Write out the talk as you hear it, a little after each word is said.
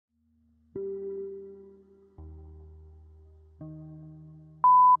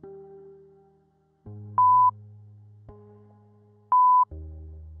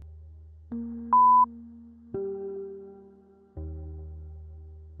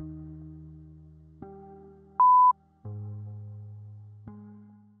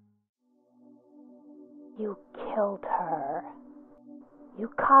killed her. You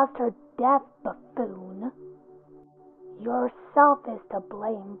caused her death, buffoon. Yourself is to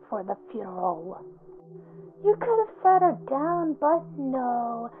blame for the funeral. You could have sat her down, but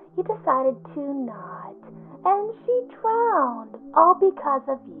no, you decided to not. And she drowned, all because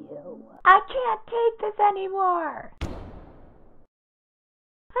of you. I can't take this anymore.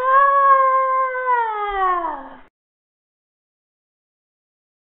 Ah!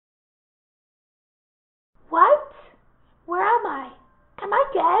 What? Where am I? Am I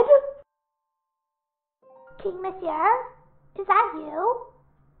dead? Kingmounseir? Is that you?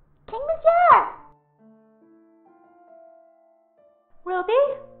 Kingmounseir! Ruby?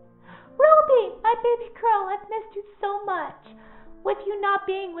 Ruby, my baby girl, I've missed you so much. With you not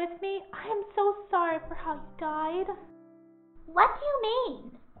being with me, I am so sorry for how you died. What do you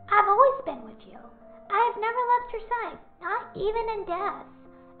mean? I've always been with you. I have never left your side, not even in death.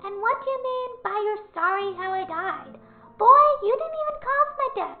 And what do you mean by you're sorry how I died? Boy, you didn't even cause my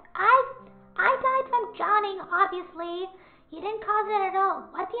death. I died from drowning, obviously. You didn't cause it at all.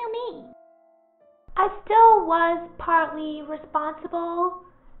 What do you mean? I still was partly responsible.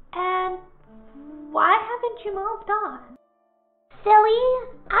 And why haven't you moved on? Silly,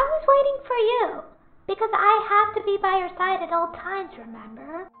 I was waiting for you. Because I have to be by your side at all times,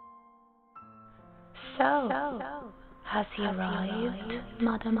 remember? So has he arrived,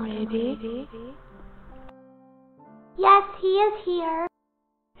 Madam Ruby? Yes, he is here.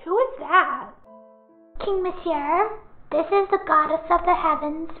 Who is that? Kingmounseir, this is the goddess of the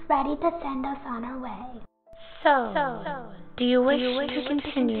heavens, ready to send us on our way. So, do you wish to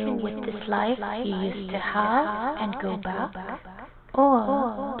continue with this life you used to have and go back?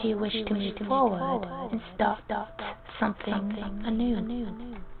 Or do you wish to move forward and start something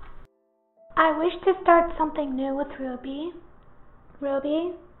anew? I wish to start something new with Ruby.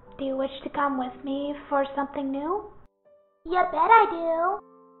 Ruby, do you wish to come with me for something new? You bet I do.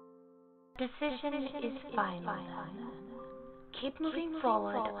 Decision is final. Keep moving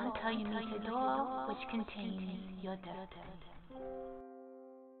forward until you meet the door which contains your destiny.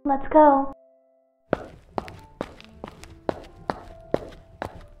 Let's go.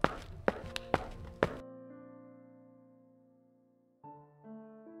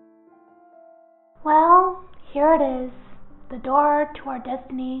 Well, here it is. The door to our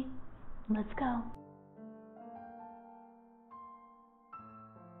destiny. Let's go.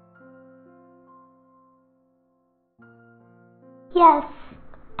 Yes,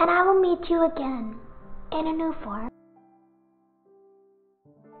 and I will meet you again, in a new form.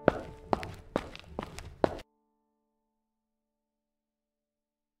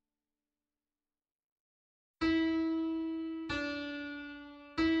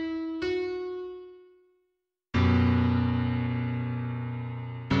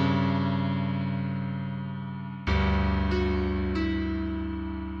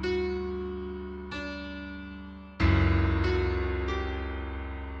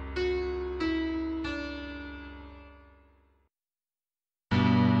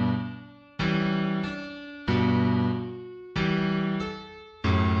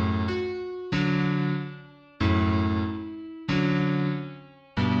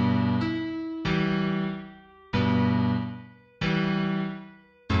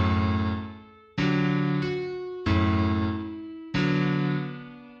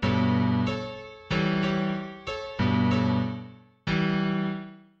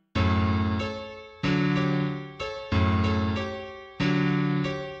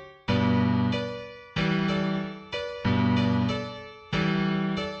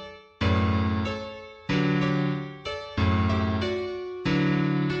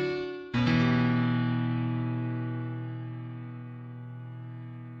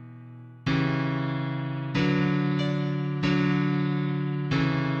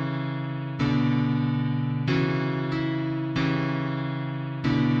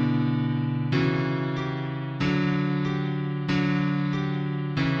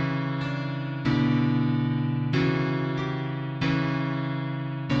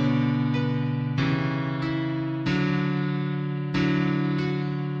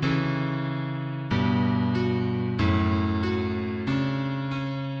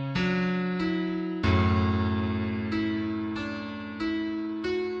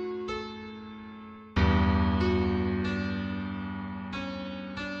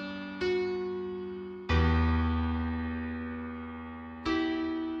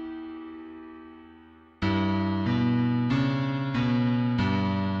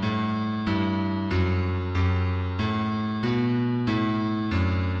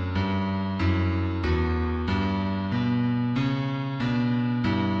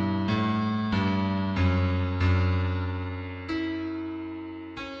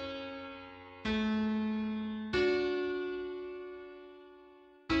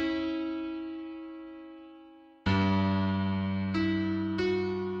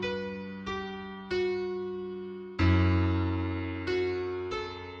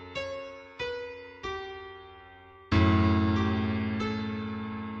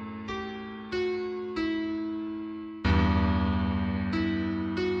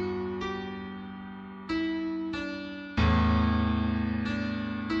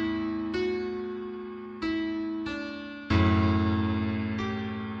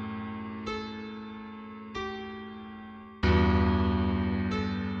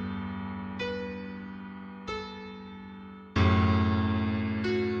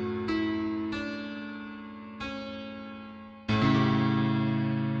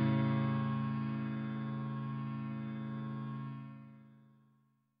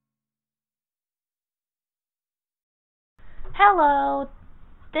 Hello,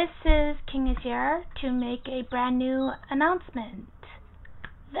 this is Kingmounseir to make a brand new announcement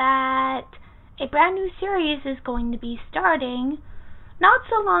that a brand new series is going to be starting not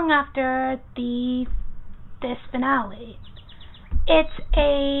so long after this finale. It's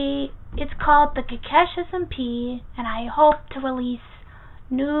called the Kingmounseir SMP, and I hope to release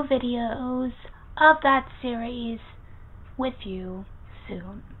new videos of that series with you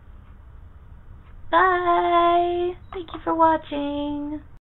soon. Bye! Thank you for watching.